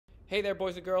Hey there,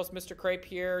 boys and girls, Mr. Crape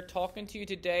here, talking to you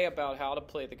today about how to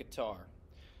play the guitar.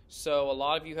 So a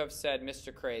lot of you have said,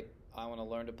 Mr. Crape, I want to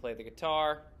learn to play the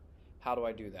guitar. How do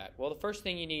I do that? Well, the first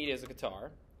thing you need is a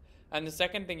guitar. And the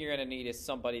second thing you're going to need is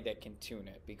somebody that can tune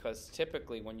it. Because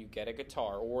typically when you get a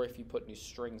guitar, or if you put new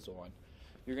strings on,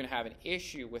 you're going to have an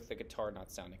issue with the guitar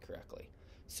not sounding correctly.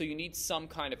 So you need some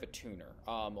kind of a tuner.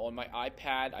 On my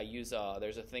iPad, I use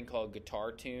there's a thing called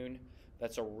Guitar Tune.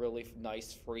 That's a really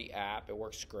nice free app. It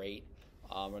works great.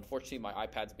 Unfortunately, my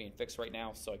iPad's being fixed right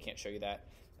now, so I can't show you that.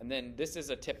 And then this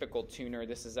is a typical tuner.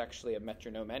 This is actually a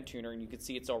metronome end tuner, and you can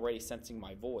see it's already sensing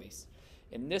my voice.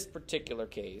 In this particular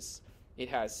case, it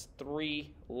has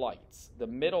 3 lights. The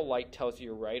middle light tells you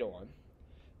you're right on.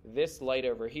 This light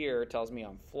over here tells me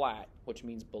I'm flat, which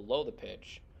means below the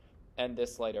pitch. And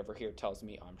this light over here tells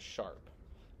me I'm sharp.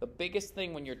 The biggest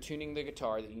thing when you're tuning the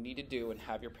guitar that you need to do, and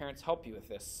have your parents help you with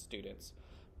this, students,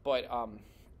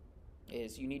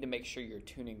 is you need to make sure you're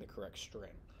tuning the correct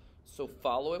string. So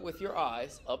follow it with your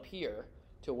eyes up here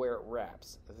to where it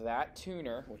wraps. That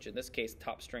tuner, which in this case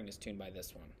top string is tuned by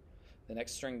this one. The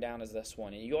next string down is this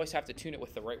one, and you always have to tune it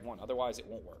with the right one, otherwise it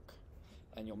won't work.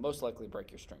 And you'll most likely break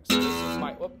your string. So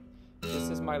this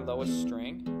is my lowest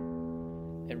string,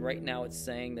 and right now it's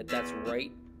saying that that's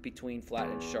right between flat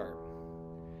and sharp.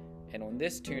 And on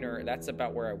this tuner, that's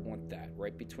about where I want that,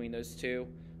 right between those two.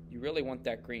 You really want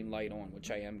that green light on,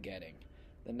 which I am getting.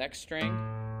 The next string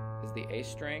is the A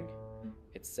string.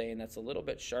 It's saying that's a little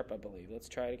bit sharp, I believe. Let's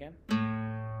try it again.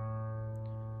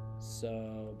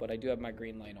 So, but I do have my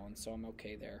green light on, so I'm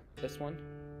okay there. This one,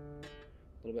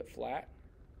 a little bit flat.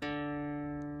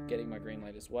 Getting my green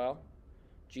light as well.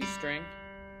 G string,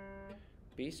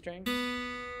 B string,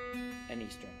 and E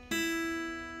string.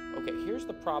 Okay, here's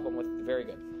the problem with, very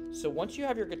good. So once you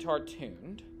have your guitar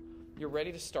tuned, you're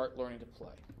ready to start learning to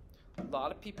play. A lot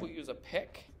of people use a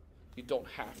pick. You don't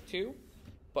have to,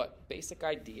 but basic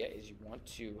idea is you want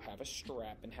to have a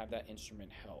strap and have that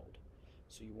instrument held.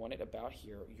 So you want it about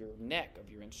here. Your neck of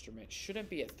your instrument shouldn't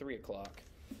be at 3 o'clock,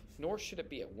 nor should it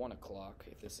be at 1 o'clock.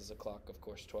 If this is a clock, of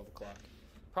course, 12 o'clock.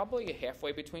 Probably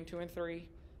halfway between 2 and 3,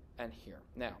 and here.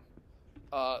 Now,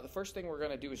 the first thing we're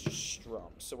going to do is just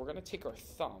strum. So we're going to take our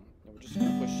thumb, and we're just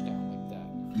going to push down like that.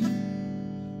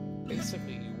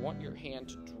 Basically, you want your hand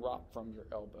to drop from your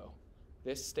elbow.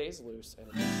 This stays loose, and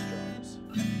it just strums.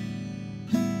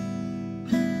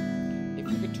 If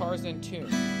your guitar's in tune,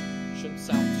 it shouldn't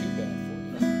sound too bad for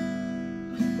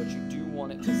you, but you do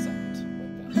want it to sound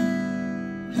like that.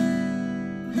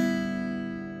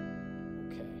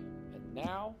 Okay, and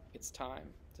now it's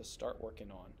time to start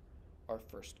working on our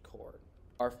first chord.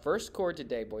 Our first chord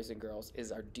today, boys and girls,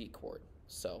 is our D chord.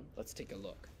 So let's take a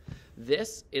look.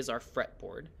 This is our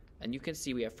fretboard, and you can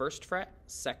see we have 1st fret,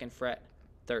 2nd fret,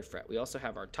 3rd fret. We also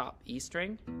have our top E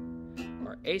string,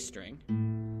 our A string,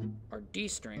 our D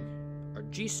string, our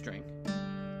G string,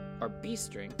 our B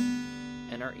string,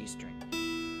 and our E string.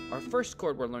 Our first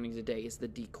chord we're learning today is the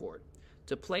D chord.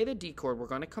 To play the D chord, we're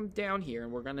going to come down here,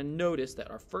 and we're going to notice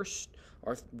that our first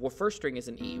string is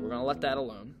an E. We're going to let that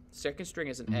alone. 2nd string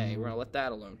is an A. We're going to let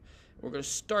that alone. We're going to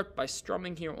start by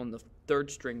strumming here on the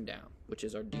 3rd string down, which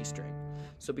is our D string.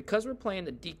 So because we're playing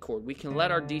the D chord, we can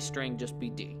let our D string just be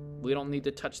D. We don't need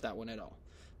to touch that one at all.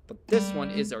 But this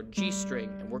one is our G string,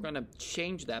 and we're going to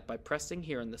change that by pressing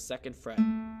here in the 2nd fret,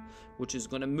 which is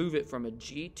going to move it from a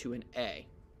G to an A,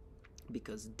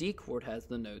 because D chord has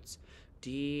the notes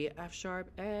D, F sharp,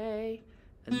 A,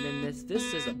 and then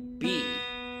this is a B.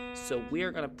 So we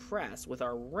are going to press with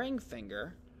our ring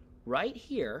finger right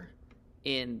here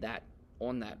in that,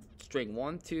 on that string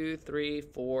 1, 2, 3,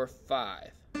 4,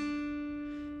 5,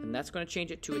 and that's going to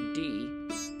change it to a D.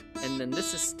 And then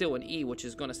this is still an E, which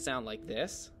is going to sound like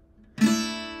this,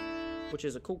 which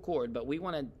is a cool chord, but we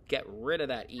want to get rid of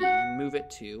that E and move it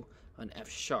to an F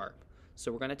sharp.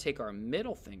 So we're going to take our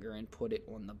middle finger and put it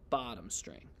on the bottom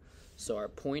string. So our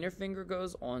pointer finger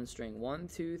goes on string 1,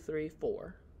 2, 3,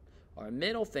 4. Our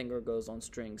middle finger goes on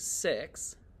string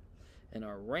 6, and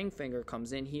our ring finger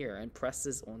comes in here and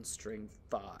presses on string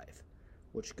 5,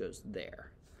 which goes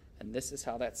there. And this is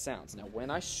how that sounds. Now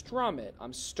when I strum it,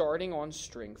 I'm starting on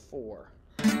string 4.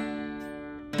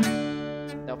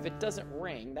 Now if it doesn't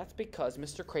ring, that's because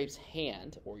Mr. Crape's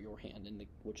hand, or your hand in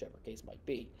whichever case might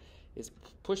be, is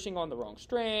pushing on the wrong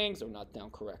strings or not down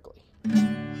correctly.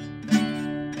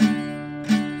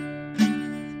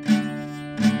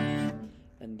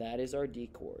 And that is our D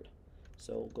chord.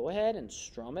 So go ahead and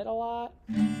strum it a lot.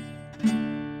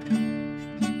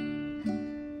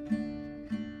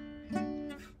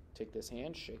 Take this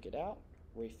hand, shake it out,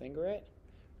 refinger it.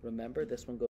 Remember, this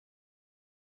one goes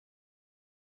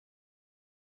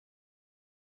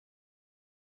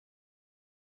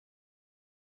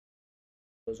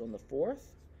Goes on the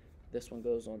 4th, this one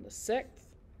goes on the 6th,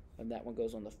 and that one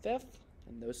goes on the 5th,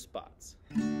 and those spots.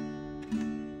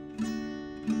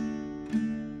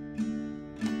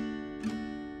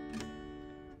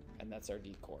 And that's our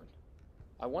D chord.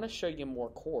 I want to show you more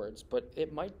chords, but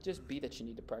it might just be that you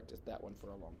need to practice that one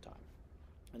for a long time.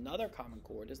 Another common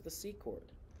chord is the C chord.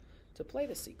 To play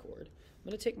the C chord, I'm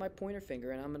going to take my pointer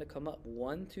finger and I'm going to come up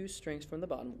 1, 2 strings from the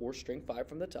bottom, or string 5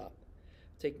 from the top.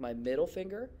 Take my middle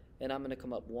finger and I'm going to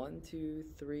come up 1, 2,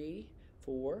 3,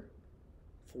 4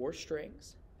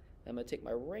 strings. I'm going to take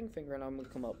my ring finger and I'm going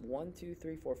to come up 1, 2,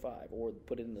 3, 4, 5, or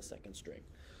put it in the second string.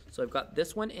 So I've got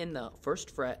this one in the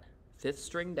 1st fret, 5th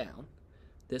string down,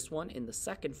 this one in the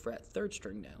 2nd fret, 3rd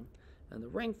string down, and the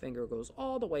ring finger goes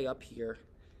all the way up here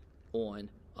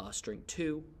on string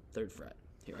 2, 3rd fret.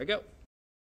 Here I go.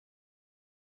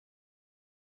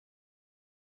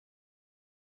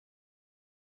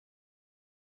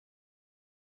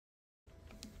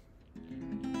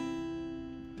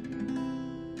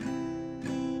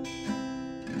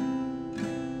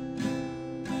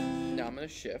 Now I'm going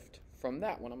to shift from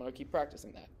that one. I'm going to keep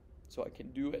practicing that so I can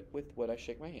do it with what I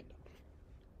shake my hand on.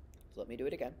 So let me do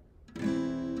it again.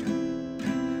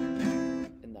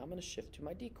 And now I'm going to shift to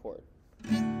my D chord.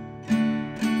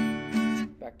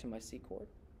 Back to my C chord.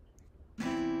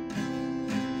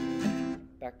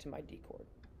 Back to my D chord.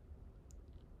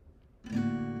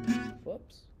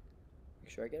 Whoops.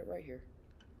 Make sure I get it right here.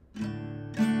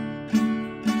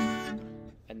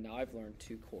 And now I've learned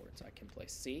 2 chords. I can play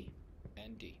C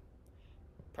and D.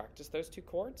 Practice those 2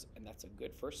 chords, and that's a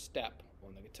good first step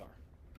on the guitar.